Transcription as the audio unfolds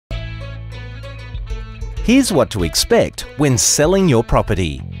Here's what to expect when selling your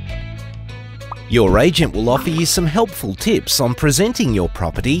property. Your agent will offer you some helpful tips on presenting your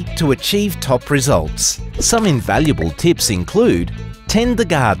property to achieve top results. Some invaluable tips include: tend the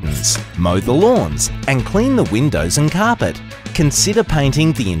gardens, mow the lawns, and clean the windows and carpet. Consider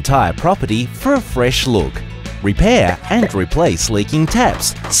painting the entire property for a fresh look. Repair and replace leaking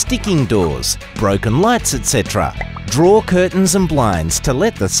taps, sticking doors, broken lights, etc. Draw curtains and blinds to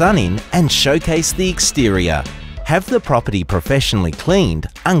let the sun in and showcase the exterior. Have the property professionally cleaned,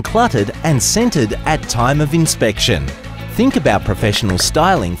 uncluttered and scented at time of inspection. Think about professional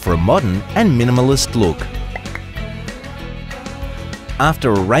styling for a modern and minimalist look.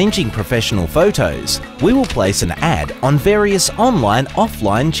 After arranging professional photos, we will place an ad on various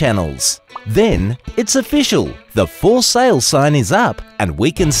online/offline channels. Then, it's official! The for sale sign is up and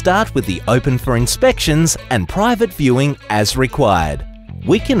we can start with the open for inspections and private viewing as required.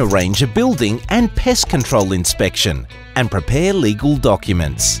 We can arrange a building and pest control inspection and prepare legal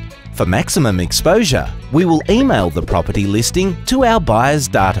documents. For maximum exposure, we will email the property listing to our buyers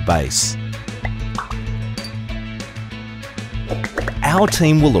database. Our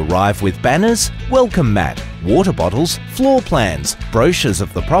team will arrive with banners, welcome mat, water bottles, floor plans, brochures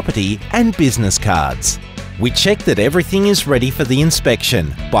of the property and business cards. We check that everything is ready for the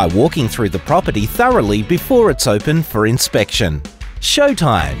inspection by walking through the property thoroughly before it's open for inspection.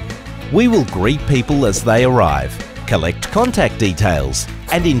 Showtime! We will greet people as they arrive, collect contact details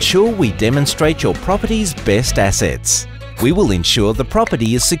and ensure we demonstrate your property's best assets. We will ensure the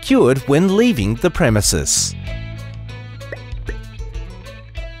property is secured when leaving the premises.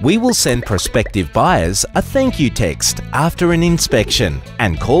 We will send prospective buyers a thank you text after an inspection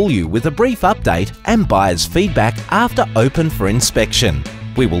and call you with a brief update and buyers' feedback after open for inspection.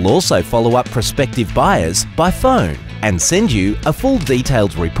 We will also follow up prospective buyers by phone and send you a full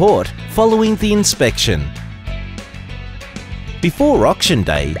detailed report following the inspection. Before auction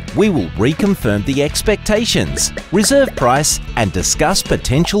day, we will reconfirm the expectations, reserve price and discuss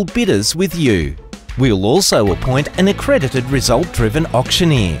potential bidders with you. We'll also appoint an accredited result-driven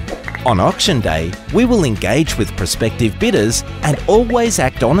auctioneer. On auction day, we will engage with prospective bidders and always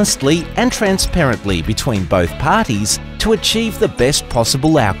act honestly and transparently between both parties to achieve the best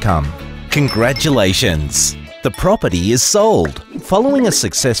possible outcome. Congratulations! The property is sold. Following a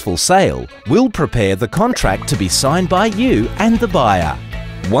successful sale, we'll prepare the contract to be signed by you and the buyer.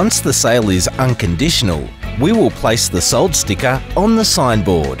 Once the sale is unconditional, we will place the sold sticker on the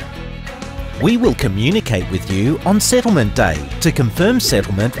signboard. We will communicate with you on settlement day to confirm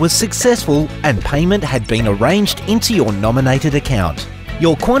settlement was successful and payment had been arranged into your nominated account.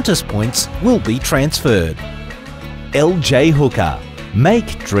 Your Qantas points will be transferred. LJ Hooker.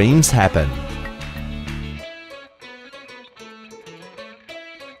 Make dreams happen.